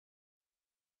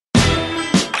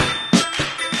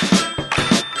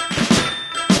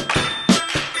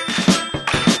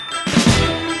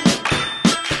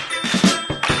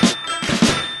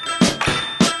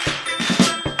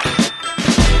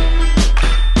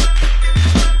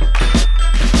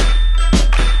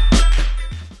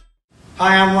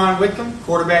Hi, I'm Ron Whitcomb,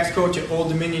 quarterbacks coach at Old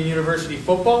Dominion University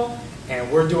Football,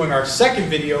 and we're doing our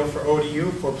second video for ODU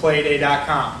for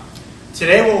Playday.com.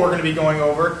 Today what we're going to be going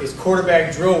over is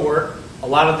quarterback drill work, a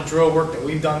lot of the drill work that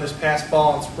we've done this past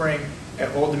fall and spring at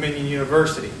Old Dominion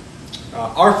University.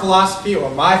 Our philosophy,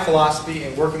 or my philosophy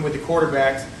in working with the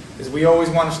quarterbacks, is we always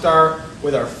want to start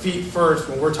with our feet first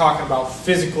when we're talking about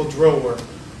physical drill work.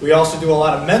 We also do a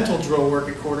lot of mental drill work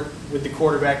with the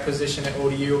quarterback position at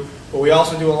ODU, but we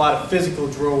also do a lot of physical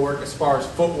drill work as far as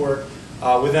footwork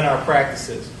within our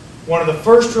practices. One of the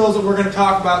first drills that we're going to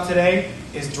talk about today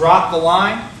is drop the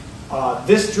line.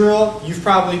 This drill you've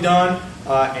probably done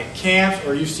at camps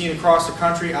or you've seen across the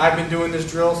country. I've been doing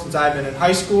this drill since I've been in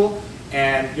high school,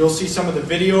 and you'll see some of the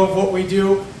video of what we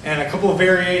do and a couple of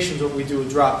variations of what we do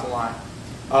with drop the line.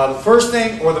 The first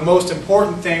thing, or the most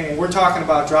important thing when we're talking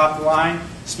about drop the line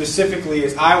specifically,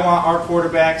 is I want our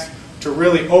quarterbacks to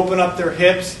really open up their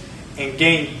hips and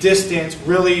gain distance.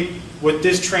 Really what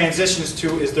this transitions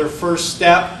to is their first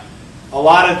step. A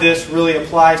lot of this really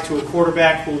applies to a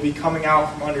quarterback who will be coming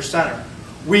out from under center.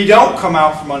 We don't come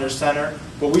out from under center,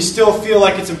 but we still feel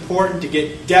like it's important to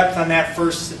get depth on that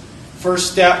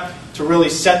first step to really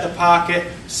set the pocket,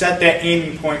 set that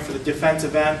aiming point for the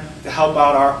defensive end to help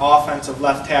out our offensive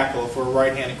left tackle if we're a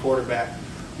right-handed quarterback.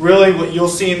 Really what you'll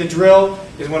see in the drill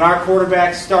is when our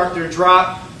quarterbacks start their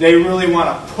drop, they really want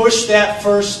to push that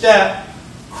first step,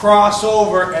 cross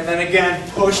over, and then again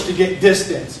push to get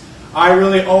distance. I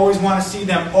really always want to see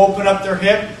them open up their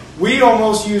hip. We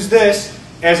almost use this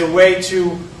as a way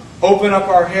to open up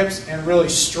our hips and really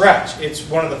stretch. It's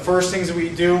one of the first things that we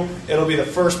do. It'll be the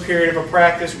first period of a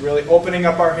practice, really opening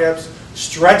up our hips,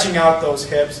 stretching out those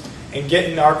hips, and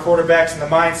getting our quarterbacks in the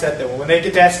mindset that when they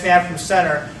get that snap from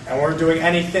center and we're doing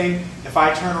anything, if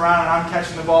I turn around and I'm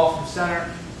catching the ball from center,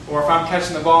 or if I'm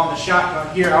catching the ball in the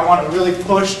shotgun here, I want to really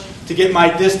push to get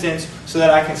my distance so that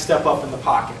I can step up in the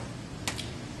pocket.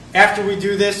 After we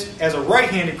do this as a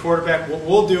right-handed quarterback, what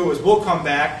we'll do is we'll come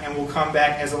back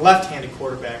as a left-handed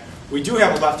quarterback. We do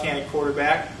have a left-handed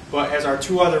quarterback, but as our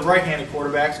two other right-handed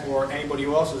quarterbacks, or anybody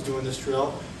who else is doing this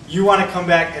drill, you want to come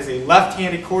back as a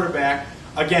left-handed quarterback.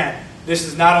 Again, this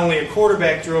is not only a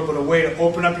quarterback drill, but a way to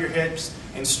open up your hips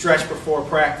and stretch before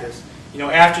practice. You know,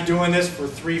 after doing this for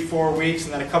 3-4 weeks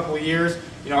and then a couple of years,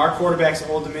 you know, our quarterbacks at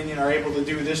Old Dominion are able to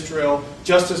do this drill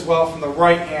just as well from the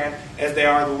right hand as they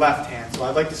are the left hand. So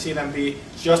I'd like to see them be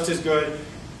just as good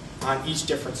on each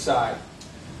different side.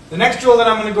 The next drill that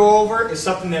I'm going to go over is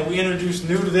something that we introduced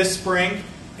new to this spring.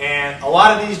 And a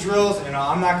lot of these drills, you know,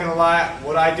 I'm not going to lie,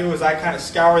 what I do is I kind of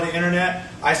scour the internet.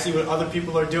 I see what other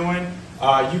people are doing.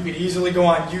 You could easily go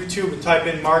on YouTube and type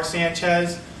in Mark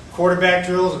Sanchez quarterback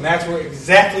drills, and that's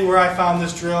exactly where I found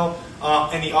this drill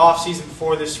in the off season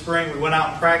before this spring. We went out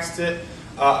and practiced it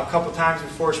a couple times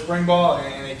before spring ball,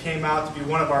 and it came out to be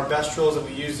one of our best drills that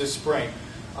we used this spring.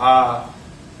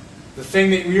 The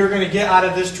thing that you're going to get out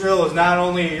of this drill is not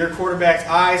only your quarterback's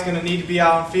eye is going to need to be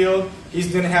out on field, he's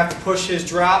going to have to push his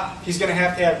drop, he's going to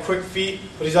have quick feet,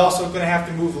 but he's also going to have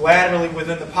to move laterally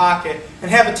within the pocket and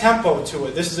have a tempo to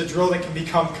it. This is a drill that can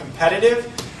become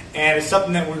competitive, and it's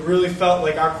something that we really felt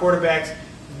like our quarterbacks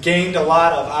gained a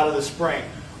lot of out of the spring.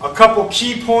 A couple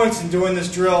key points in doing this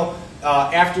drill,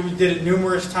 after we did it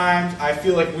numerous times, I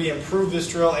feel like we improved this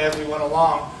drill as we went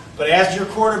along, but as your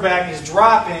quarterback is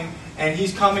dropping, and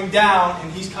he's coming down,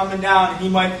 and he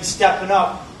might be stepping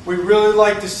up, we really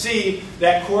like to see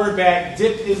that quarterback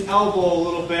dip his elbow a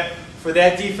little bit for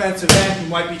that defensive end who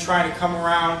might be trying to come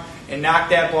around and knock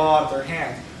that ball out of their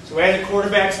hands. So as the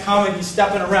quarterback's coming, he's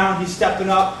stepping around, he's stepping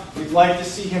up, we'd like to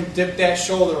see him dip that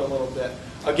shoulder a little bit.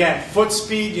 Again, foot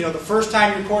speed, you know, the first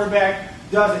time your quarterback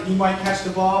does it, he might catch the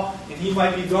ball, and he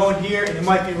might be going here, and it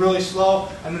might be really slow,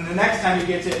 and then the next time he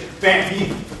gets it, bam,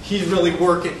 he's really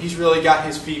working, he's really got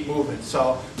his feet moving.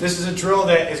 So this is a drill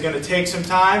that is going to take some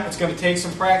time, it's going to take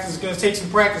some practice, it's going to take some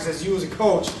practice as you as a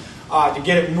coach to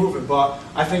get it moving, but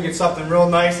I think it's something real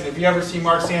nice, and if you ever see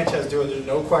Mark Sanchez do it, there's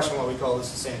no question why we call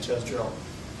this the Sanchez drill.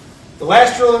 The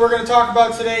last drill that we're going to talk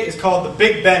about today is called the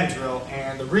Big Ben drill,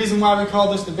 and the reason why we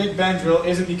call this the Big Ben drill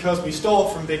isn't because we stole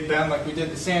it from Big Ben like we did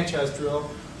the Sanchez drill,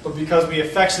 but because we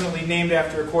affectionately named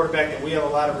after a quarterback that we have a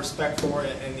lot of respect for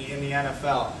in the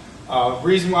NFL. The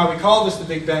reason why we call this the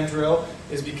Big Ben drill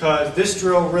is because this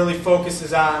drill really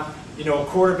focuses on, you know, a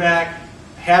quarterback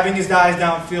having his eyes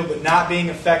downfield but not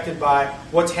being affected by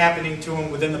what's happening to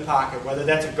him within the pocket, whether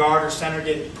that's a guard or center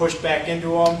getting pushed back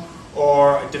into him,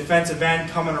 or a defensive end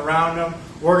coming around them.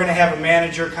 We're going to have a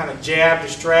manager kind of jab,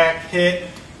 distract, hit,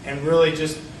 and really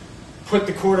just put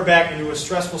the quarterback into a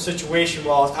stressful situation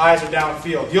while his eyes are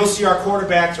downfield. You'll see our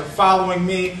quarterbacks are following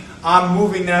me. I'm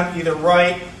moving them either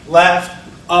right, left,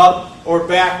 up or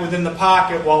back within the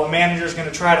pocket while the manager is going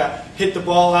to try to hit the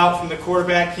ball out from the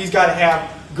quarterback. He's got to have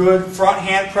good front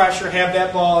hand pressure, have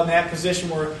that ball in that position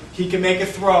where he can make a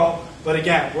throw. But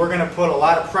again, we're going to put a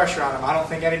lot of pressure on him. I don't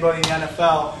think anybody in the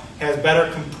NFL has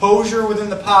better composure within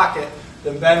the pocket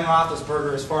than Ben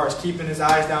Roethlisberger as far as keeping his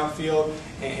eyes downfield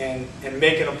and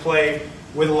making a play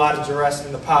with a lot of duress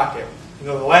in the pocket. You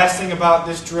know, the last thing about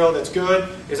this drill that's good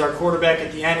is our quarterback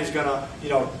at the end is going to,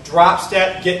 drop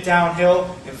step, get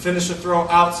downhill, and finish the throw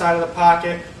outside of the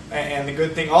pocket. And the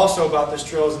good thing also about this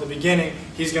drill is in the beginning,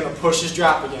 he's going to push his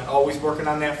drop again, always working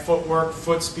on that footwork,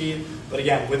 foot speed. But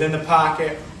again, within the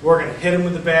pocket, we're going to hit him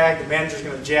with the bag. The manager's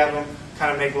going to jab him,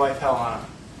 kind of make life hell on him.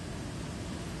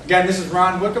 Again, this is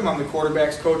Ron Whitcomb. I'm the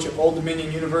quarterbacks coach at Old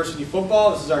Dominion University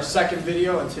Football. This is our second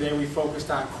video, and today we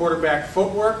focused on quarterback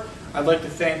footwork. I'd like to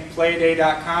thank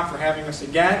PlayAday.com for having us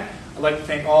again. I'd like to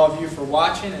thank all of you for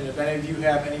watching, and if any of you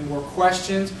have any more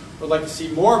questions or would like to see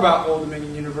more about Old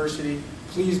Dominion University,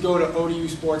 please go to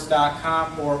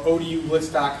odusports.com or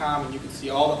odublitz.com, and you can see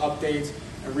all the updates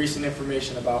and recent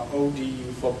information about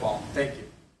ODU football. Thank you.